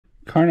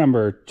Car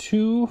number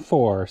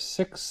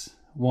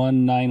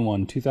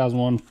 246191,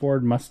 2001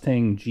 Ford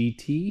Mustang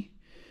GT.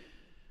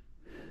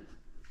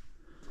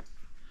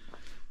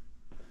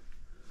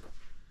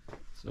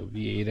 So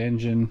V8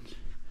 engine.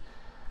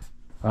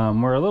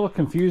 We're a little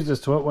confused as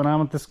to what went on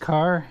with this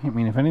car. I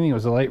mean, if anything, it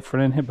was a light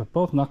front end hit, but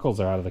both knuckles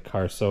are out of the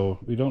car, so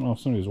we don't know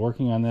if somebody was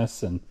working on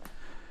this and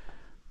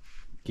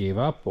gave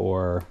up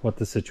or what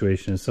the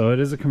situation is. So it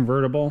is a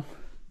convertible.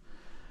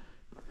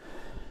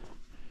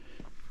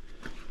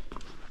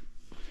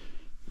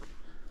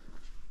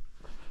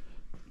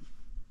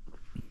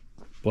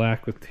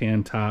 Black with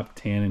tan top,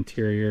 tan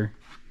interior.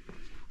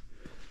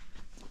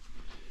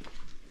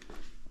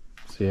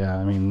 So yeah,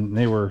 I mean,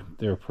 they were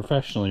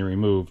professionally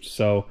removed.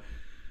 So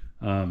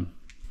so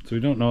we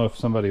don't know if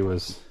somebody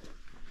was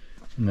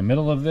in the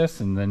middle of this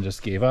and then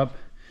just gave up.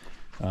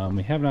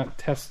 We have not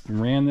tested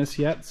and ran this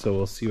yet, so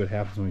we'll see what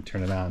happens when we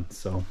turn it on.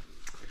 So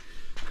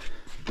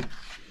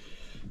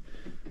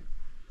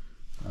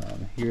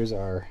here's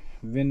our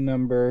VIN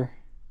number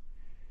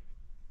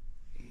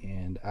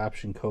and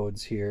option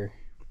codes here.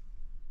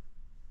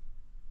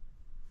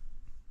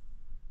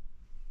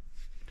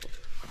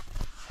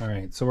 All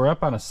right, so we're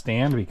up on a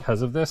stand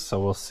because of this, so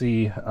we'll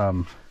see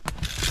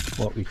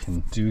what we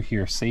can do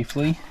here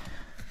safely.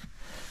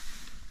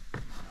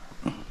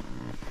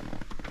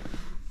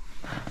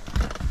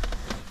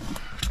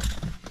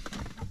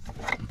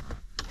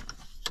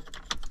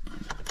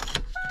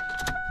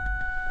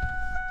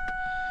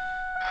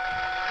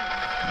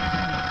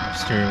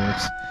 Stereo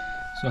works.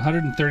 So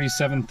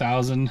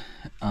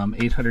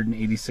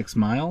 137,886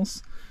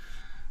 miles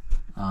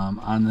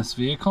on this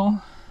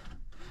vehicle.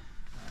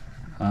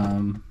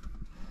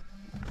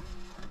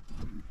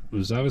 It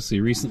was obviously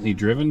recently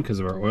driven because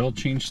of our oil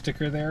change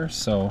sticker there,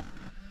 so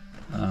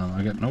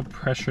I got no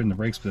pressure in the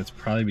brakes, but that's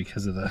probably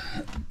because of the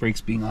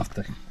brakes being off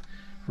the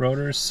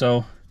rotors.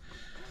 So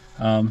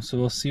so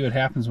we'll see what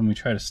happens when we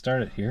try to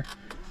start it here.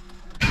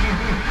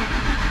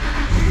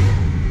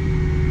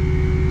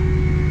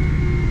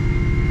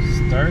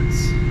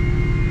 Starts.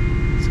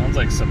 Sounds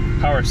like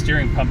some power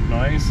steering pump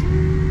noise.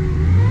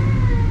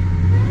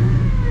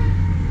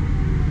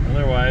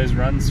 Otherwise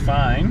runs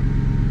fine.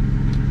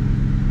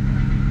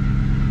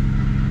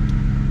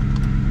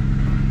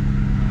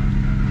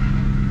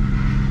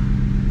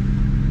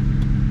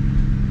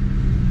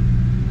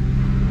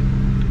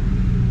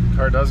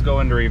 Car does go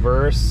into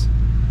reverse.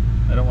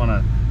 I don't want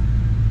to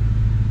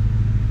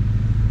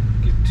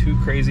get too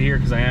crazy here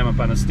because I am up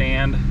on a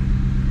stand.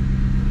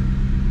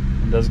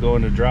 It does go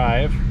into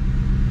drive.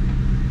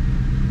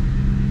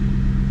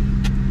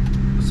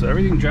 So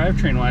everything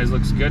drivetrain wise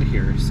looks good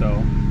here. So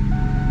I'm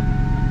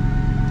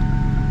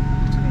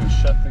going to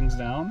shut things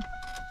down.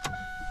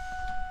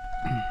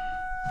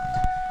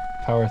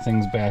 Power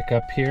things back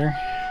up here.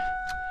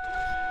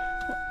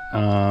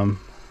 So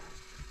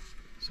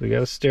we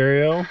got a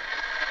stereo.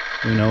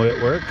 We know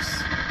it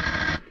works.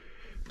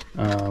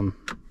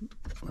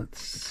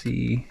 Let's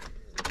see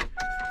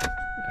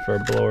if our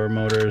blower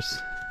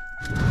motor's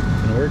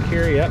gonna work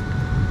here. Yep.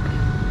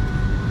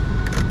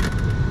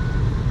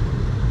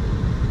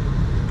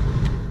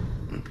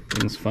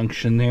 Things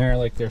function there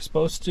like they're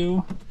supposed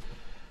to.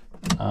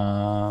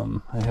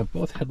 I have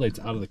both headlights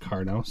out of the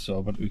car now,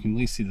 so but we can at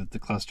least see that the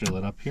cluster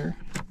lit up here.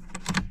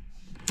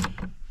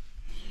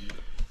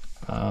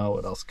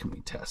 What else can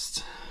we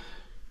test?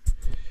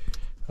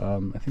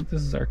 I think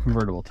this is our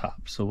convertible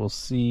top, so we'll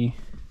see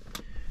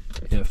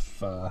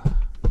if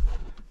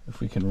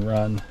we can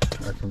run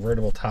our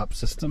convertible top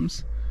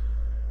systems.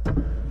 Do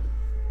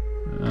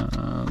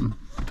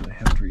I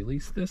have to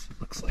release this?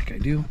 It looks like I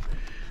do.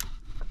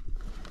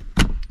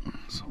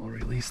 So we'll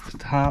release the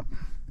top.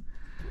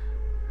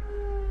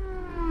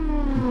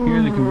 And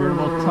here the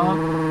convertible top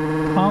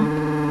pump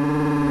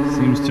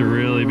seems to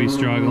really be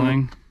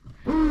struggling,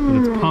 but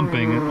it's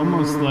pumping. It's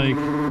almost like,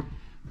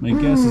 my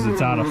guess is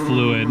it's out of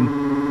fluid.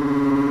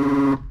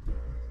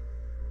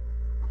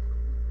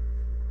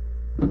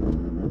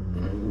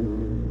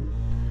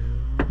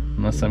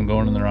 Unless I'm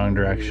going in the wrong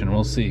direction.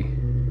 We'll see.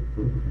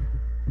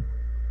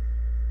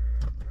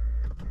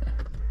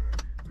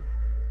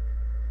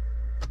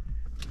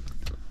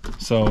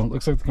 So it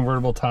looks like the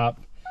convertible top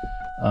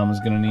is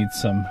going to need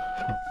some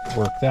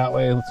work that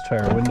way. Let's try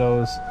our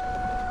windows.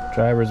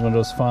 Driver's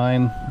window's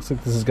fine. Looks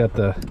like this has got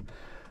the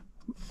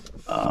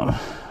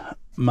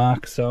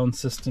Mach sound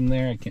system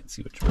there. I can't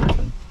see which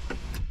version.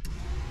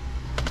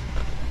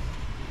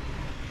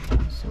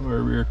 So our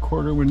rear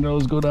quarter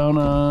windows go down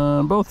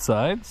on both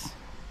sides.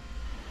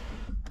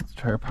 Let's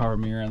try our power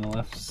mirror on the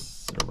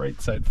left or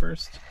right side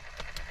first.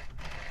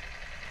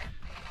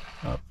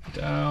 Up,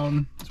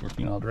 down. It's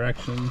working all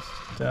directions.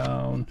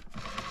 Down,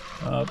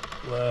 up,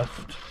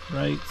 left,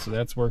 right. So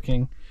that's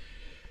working.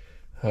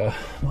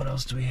 What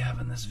else do we have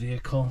in this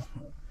vehicle?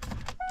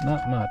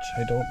 Not much.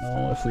 I don't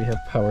know if we have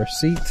power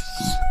seats.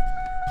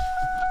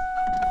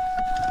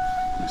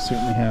 We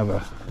certainly have a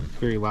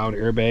very loud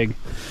airbag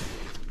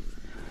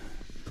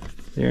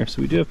there.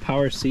 So we do have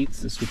power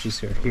seats. The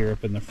switches are here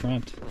up in the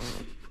front.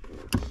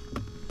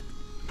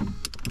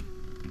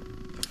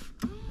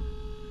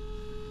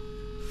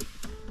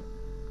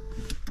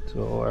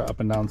 So our up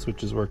and down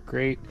switches work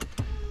great.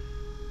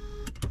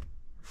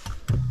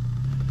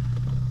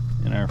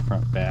 And our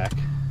front back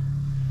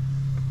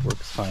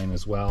works fine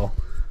as well.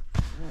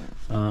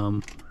 I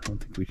don't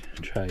think we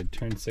tried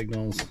turn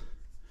signals.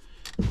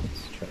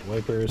 Let's try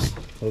wipers.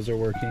 Those are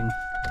working.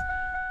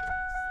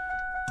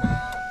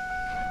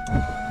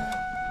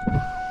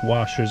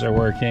 Washers are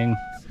working.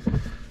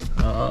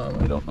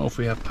 I don't know if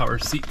we have power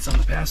seats on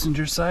the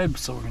passenger side,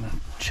 so we're gonna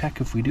check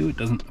if we do. It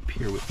doesn't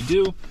appear we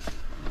do.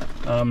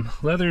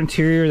 Leather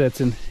interior that's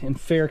in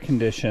fair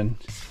condition.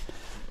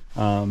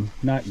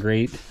 Not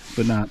great,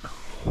 but not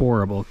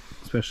horrible.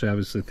 Especially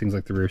obviously things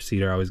like the rear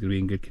seat are always gonna be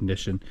in good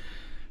condition.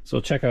 So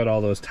check out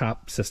all those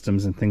top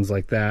systems and things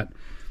like that.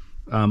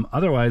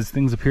 Otherwise,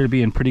 things appear to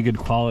be in pretty good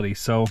quality.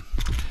 So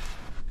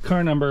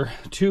car number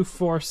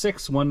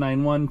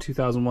 246191,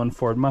 2001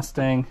 Ford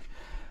Mustang.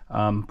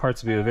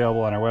 Parts will be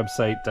available on our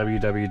website,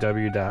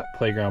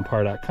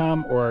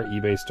 www.playgroundpar.com, or our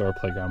eBay store,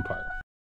 Playground Par.